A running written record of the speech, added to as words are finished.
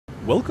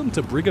Welcome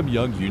to Brigham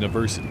Young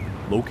University,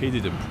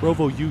 located in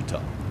Provo,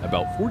 Utah,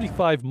 about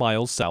 45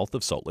 miles south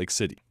of Salt Lake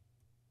City.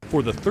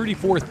 For the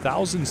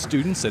 34,000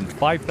 students and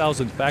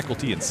 5,000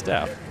 faculty and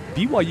staff,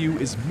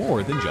 BYU is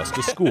more than just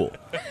a school.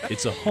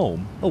 It's a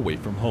home away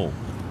from home.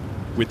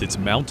 With its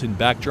mountain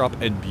backdrop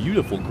and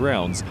beautiful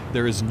grounds,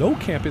 there is no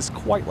campus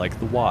quite like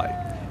the Y.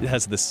 It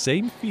has the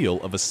same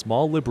feel of a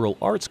small liberal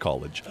arts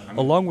college,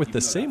 along with the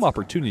same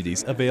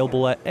opportunities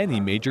available at any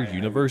major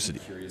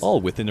university,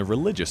 all within a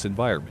religious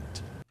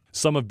environment.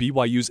 Some of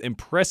BYU's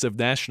impressive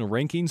national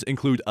rankings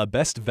include a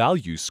Best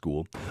Value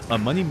School, a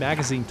Money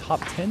Magazine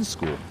Top 10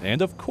 school,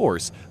 and of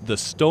course, the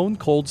Stone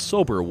Cold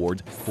Sober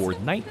Award for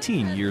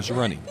 19 years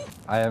running.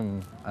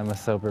 I'm a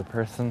sober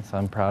person, so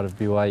I'm proud of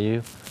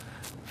BYU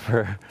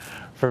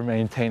for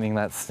maintaining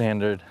that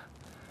standard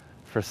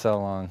for so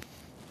long.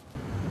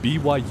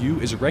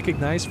 BYU is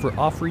recognized for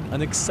offering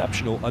an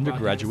exceptional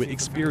undergraduate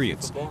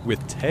experience,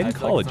 with 10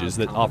 colleges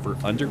that offer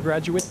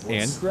undergraduate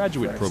and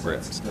graduate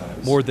programs.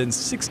 More than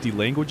 60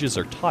 languages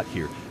are taught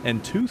here,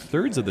 and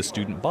 2/3 of the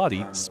student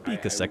body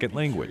speak a second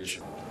language.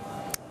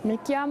 Mi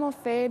chiamo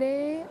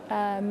Fede,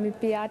 mi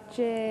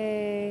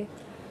piace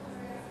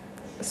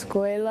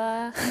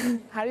scuola.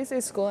 How do you say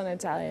school in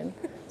Italian?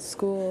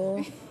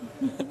 School.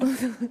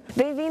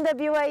 Bem-vinda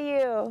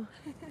BYU!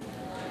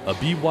 A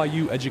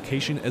BYU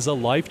education is a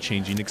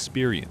life-changing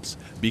experience.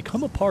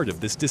 Become a part of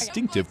this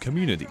distinctive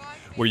community,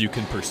 where you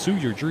can pursue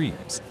your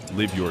dreams,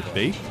 live your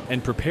faith,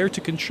 and prepare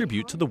to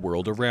contribute to the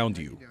world around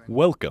you.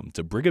 Welcome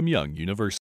to Brigham Young University.